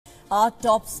Our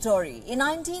top story. In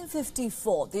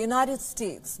 1954, the United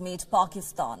States made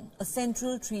Pakistan a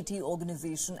Central Treaty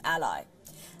Organization ally.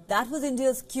 That was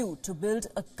India's cue to build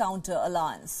a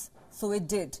counter-alliance. So it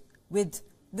did with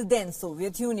the then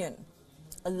Soviet Union.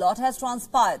 A lot has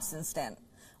transpired since then.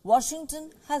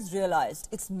 Washington has realized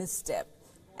its misstep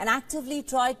and actively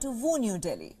tried to woo New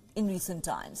Delhi in recent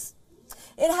times.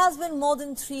 It has been more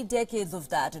than 3 decades of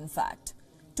that, in fact,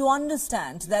 to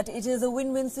understand that it is a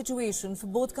win-win situation for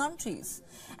both countries.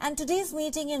 And today's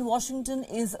meeting in Washington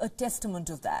is a testament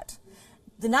of that.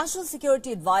 The national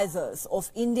security advisors of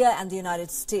India and the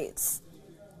United States,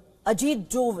 Ajit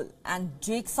Doval and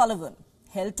Jake Sullivan,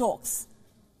 held talks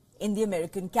in the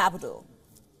American capital.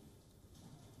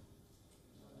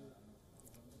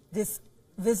 This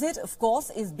visit, of course,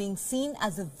 is being seen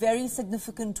as a very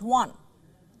significant one.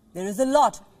 There is a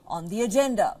lot on the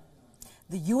agenda.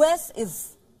 The US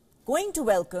is going to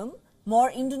welcome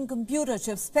more Indian computer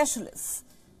chip specialists.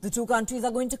 The two countries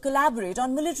are going to collaborate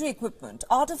on military equipment.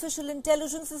 Artificial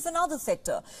intelligence is another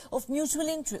sector of mutual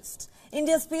interest.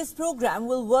 India's space program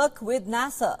will work with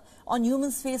NASA on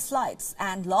human space flights.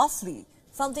 And lastly,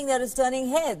 something that is turning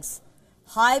heads,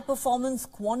 high-performance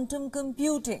quantum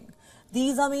computing.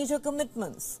 These are major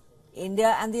commitments.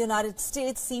 India and the United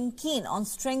States seem keen on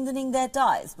strengthening their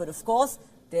ties. But of course,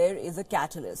 there is a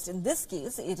catalyst. In this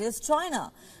case, it is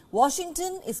China.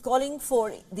 Washington is calling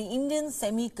for the Indian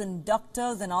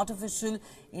semiconductors and artificial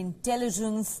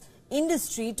intelligence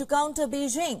industry to counter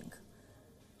Beijing.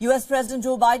 US President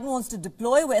Joe Biden wants to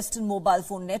deploy Western mobile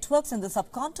phone networks in the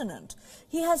subcontinent.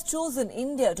 He has chosen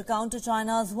India to counter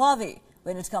China's Huawei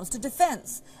when it comes to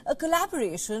defense. A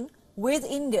collaboration with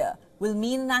India will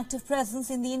mean an active presence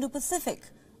in the Indo-Pacific.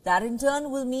 That in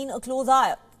turn will mean a close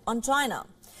eye on China.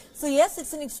 So yes,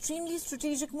 it's an extremely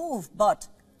strategic move, but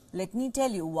let me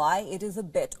tell you why it is a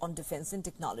bet on defense and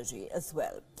technology as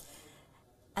well.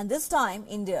 And this time,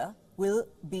 India will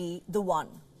be the one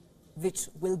which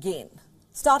will gain.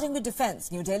 Starting with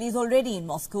defense, New Delhi is already in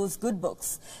Moscow's good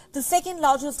books, the second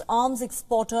largest arms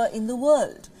exporter in the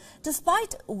world.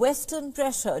 Despite Western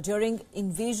pressure during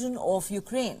invasion of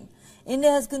Ukraine,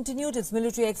 India has continued its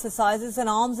military exercises and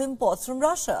arms imports from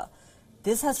Russia.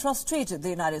 This has frustrated the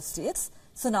United States.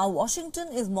 So now Washington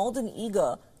is more than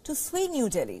eager to sway New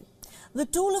Delhi. The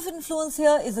tool of influence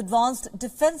here is advanced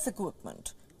defense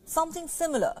equipment. Something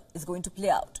similar is going to play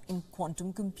out in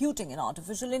quantum computing and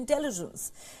artificial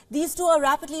intelligence. These two are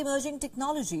rapidly emerging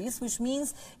technologies, which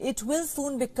means it will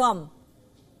soon become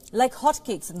like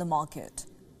hotcakes in the market.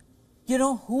 You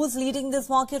know who's leading this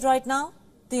market right now?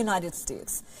 The United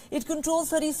States. It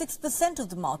controls 36% of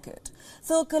the market.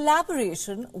 So a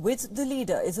collaboration with the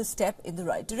leader is a step in the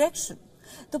right direction.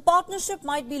 The partnership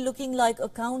might be looking like a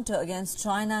counter against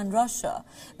China and Russia,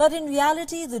 but in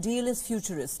reality, the deal is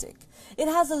futuristic. It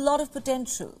has a lot of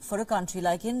potential for a country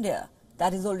like India,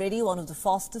 that is already one of the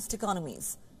fastest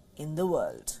economies in the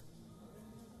world.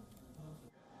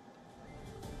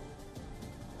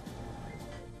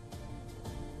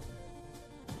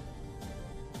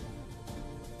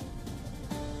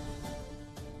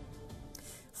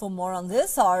 For more on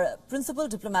this, our principal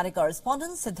diplomatic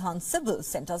correspondent, Siddhant Sibal,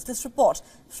 sent us this report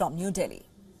from New Delhi.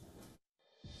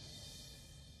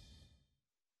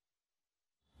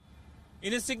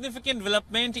 In a significant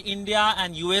development, India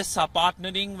and US are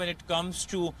partnering when it comes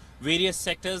to various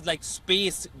sectors like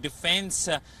space, defense,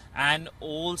 and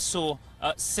also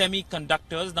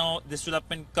semiconductors. Now, this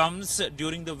development comes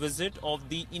during the visit of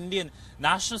the Indian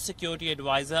National Security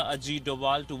Advisor Ajit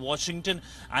Doval to Washington.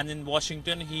 And in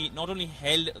Washington, he not only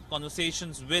held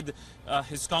conversations with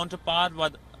his counterpart,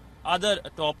 but other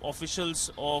top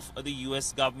officials of the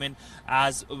US government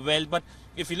as well. But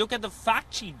if you look at the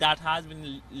fact sheet that has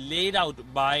been laid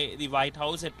out by the White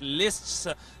House, it lists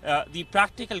the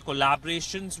practical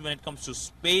collaborations when it comes to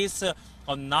space,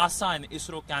 how NASA and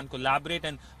ISRO can collaborate,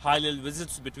 and high-level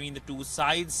visits between the two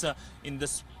sides in the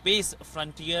space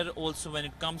frontier. Also, when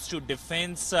it comes to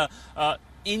defense,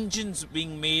 engines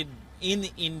being made in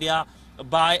India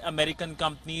by American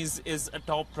companies is a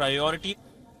top priority.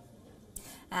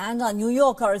 And our New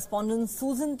York correspondent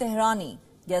Susan Tehrani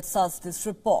gets us this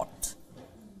report.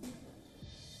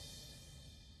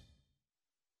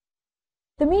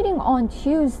 The meeting on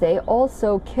Tuesday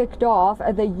also kicked off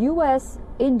the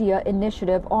U.S.-India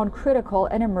Initiative on Critical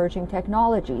and Emerging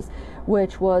Technologies,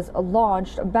 which was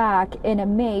launched back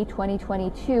in May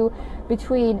 2022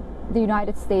 between the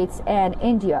United States and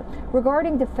India.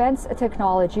 Regarding defense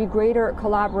technology, greater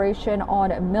collaboration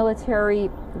on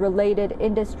military-related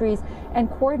industries and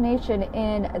coordination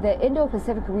in the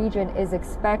Indo-Pacific region is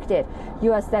expected.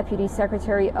 U.S. Deputy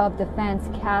Secretary of Defense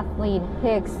Kathleen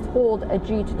Hicks told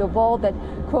Ajit Doval that,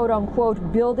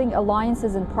 quote-unquote, building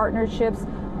alliances and partnerships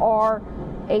are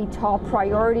a top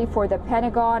priority for the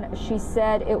Pentagon. She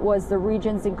said it was the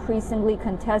region's increasingly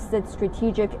contested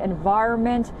strategic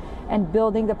environment, and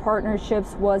building the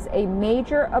partnerships was a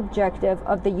major objective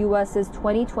of the U.S.'s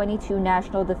 2022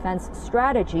 National Defense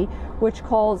Strategy, which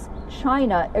calls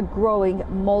China a growing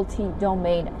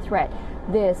multi-domain threat.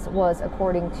 This was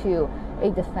according to a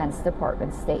Defense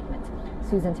Department statement.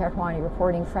 Susan Terhwani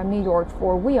reporting from New York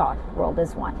for WION World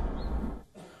is One.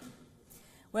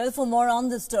 Well, for more on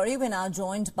this story, we're now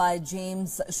joined by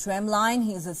James Schremline.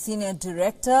 He's a senior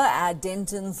director at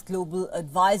Denton's Global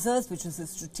Advisors, which is a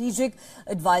strategic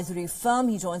advisory firm.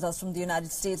 He joins us from the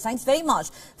United States. Thanks very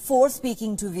much for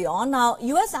speaking to WION. Now,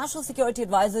 U.S. National Security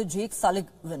Advisor Jake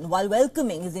Sullivan, while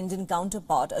welcoming his Indian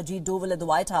counterpart Ajit Doval at the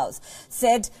White House,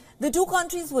 said the two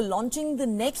countries were launching the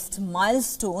next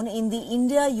milestone in the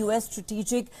India-U.S.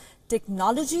 strategic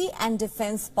technology and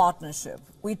defense partnership.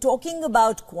 We're talking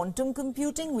about quantum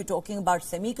computing, we're talking about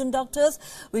semiconductors,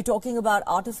 we're talking about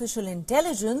artificial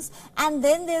intelligence, and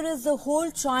then there is the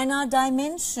whole China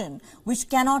dimension, which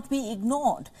cannot be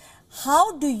ignored.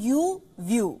 How do you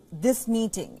view this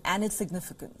meeting and its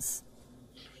significance?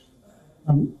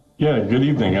 Yeah, good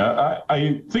evening.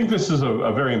 I think this is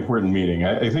a very important meeting.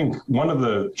 I think one of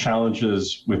the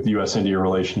challenges with the U.S.-India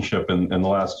relationship in the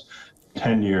last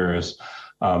 10 years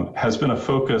has been a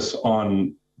focus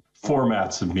on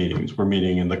formats of meetings. We're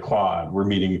meeting in the Quad. We're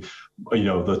meeting, the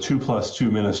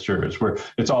 2+2 ministers, where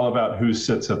it's all about who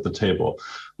sits at the table.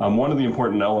 One of the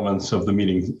important elements of the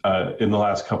meeting in the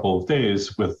last couple of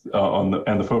days, and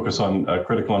the focus on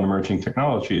critical and emerging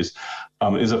technologies,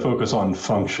 is a focus on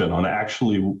function, on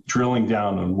actually drilling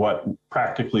down on what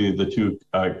practically the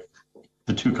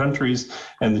two countries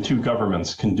and the two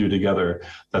governments can do together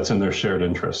that's in their shared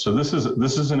interest. So this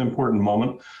is an important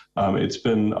moment. It's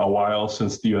been a while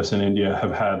since the U.S. and India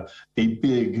have had a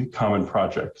big common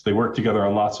project. They work together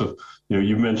on lots of,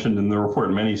 you mentioned in the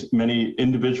report, many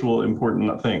individual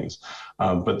important things.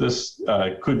 But this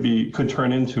could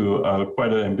turn into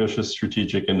quite an ambitious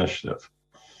strategic initiative.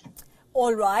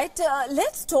 All right,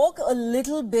 let's talk a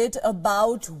little bit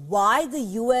about why the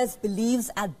U.S.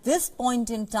 believes at this point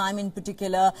in time in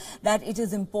particular that it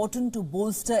is important to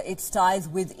bolster its ties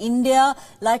with India.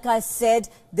 Like I said,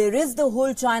 there is the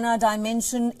whole China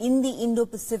dimension in the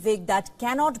Indo-Pacific that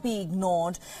cannot be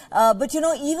ignored. But,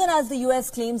 even as the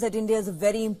U.S. claims that India is a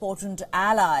very important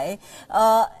ally,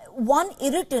 one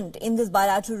irritant in this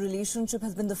bilateral relationship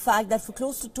has been the fact that for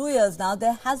close to 2 years now,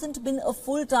 there hasn't been a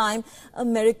full-time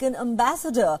American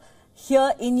ambassador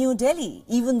here in New Delhi,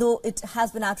 even though it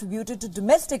has been attributed to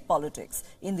domestic politics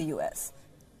in the U.S.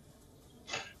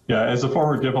 Yeah, as a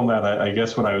former diplomat, I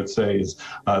guess what I would say is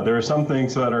there are some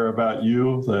things that are about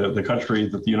you, the country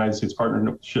that the United States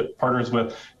partners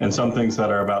with, and some things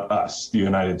that are about us, the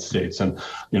United States. And,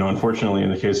 unfortunately,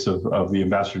 in the case of the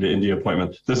ambassador to India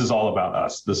appointment, this is all about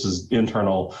us. This is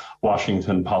internal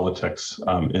Washington politics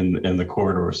in the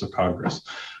corridors of Congress.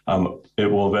 It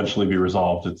will eventually be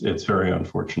resolved. It's very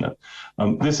unfortunate.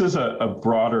 This is a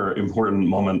broader, important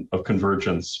moment of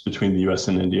convergence between the U.S.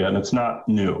 and India, and it's not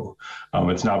new.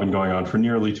 It's now been going on for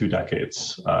nearly 2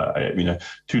 decades.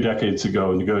 2 decades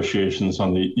ago, negotiations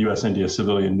on the U.S.-India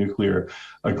civilian nuclear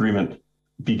agreement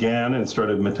began and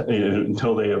started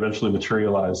until they eventually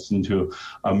materialized into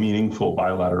a meaningful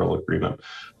bilateral agreement.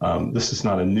 This is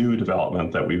not a new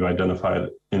development that we've identified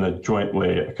in a joint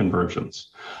way of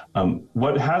convergence.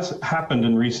 What has happened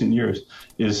in recent years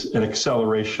is an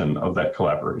acceleration of that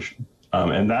collaboration.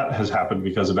 And that has happened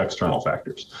because of external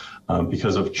factors,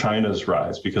 because of China's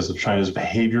rise, because of China's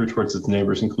behavior towards its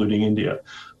neighbors, including India,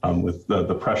 with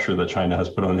the pressure that China has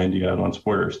put on India and on its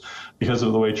borders, because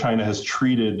of the way China has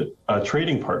treated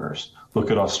trading partners. Look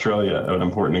at Australia, an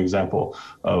important example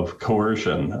of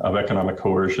coercion, of economic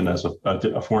coercion as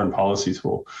a foreign policy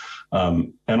tool.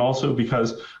 And also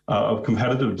because of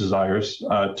competitive desires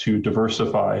to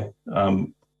diversify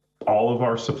all of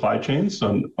our supply chains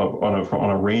on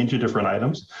a range of different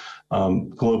items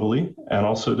globally, and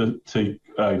also to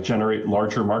generate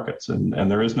larger markets.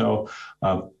 And there is no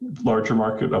larger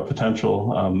market of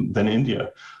potential than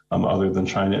India, other than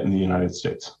China and the United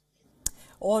States.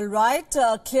 All right.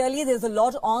 Clearly, there's a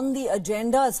lot on the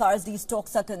agenda as far as these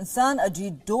talks are concerned.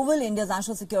 Ajit Doval, India's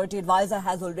National Security Advisor,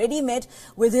 has already met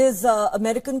with his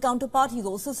American counterpart. He's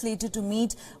also slated to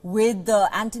meet with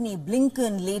Antony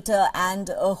Blinken later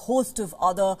and a host of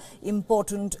other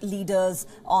important leaders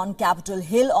on Capitol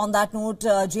Hill. On that note,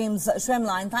 James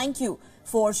Shremline, thank you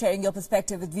for sharing your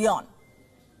perspective with WION.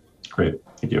 Great.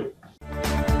 Thank you.